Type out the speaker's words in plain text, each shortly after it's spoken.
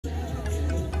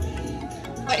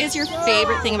What is your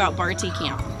favorite thing about Barty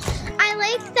Camp? I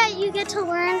like that you get to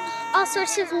learn all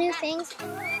sorts of new things.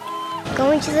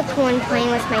 Going to the pool and playing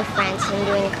with my friends and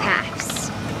doing crafts.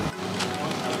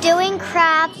 Doing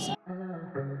crafts.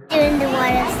 Doing the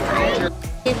water slide.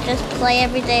 We just play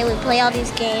every day. We play all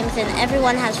these games and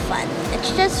everyone has fun.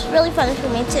 It's just really fun for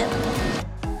me too.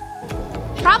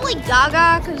 Probably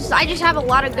Gaga, because I just have a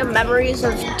lot of good memories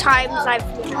of times I've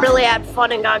really had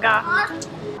fun in Gaga.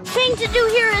 Thing to do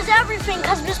here is everything,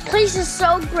 because this place is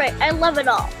so great. I love it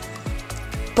all.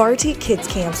 Barty Kids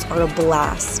Camps are a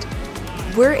blast.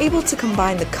 We're able to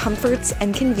combine the comforts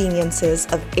and conveniences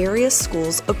of area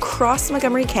schools across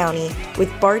Montgomery County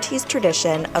with Barty's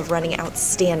tradition of running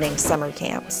outstanding summer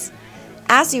camps.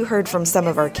 As you heard from some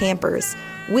of our campers,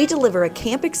 we deliver a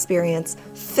camp experience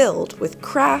filled with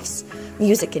crafts,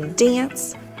 music and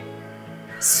dance,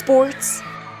 sports,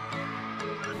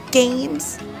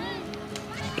 games,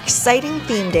 exciting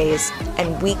theme days,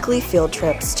 and weekly field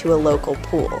trips to a local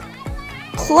pool.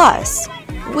 Plus,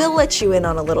 we'll let you in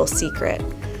on a little secret.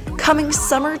 Coming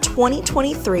summer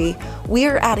 2023, we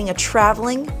are adding a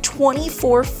traveling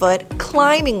 24-foot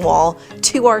climbing wall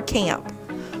to our camp.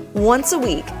 Once a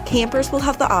week, campers will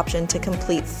have the option to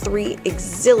complete 3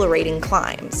 exhilarating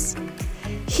climbs.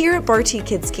 Here at Barty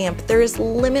Kids Camp, there is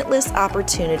limitless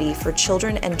opportunity for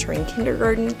children entering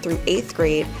kindergarten through 8th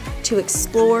grade to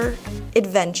explore,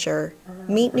 adventure,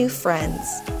 meet new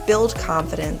friends, build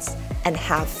confidence, and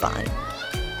have fun.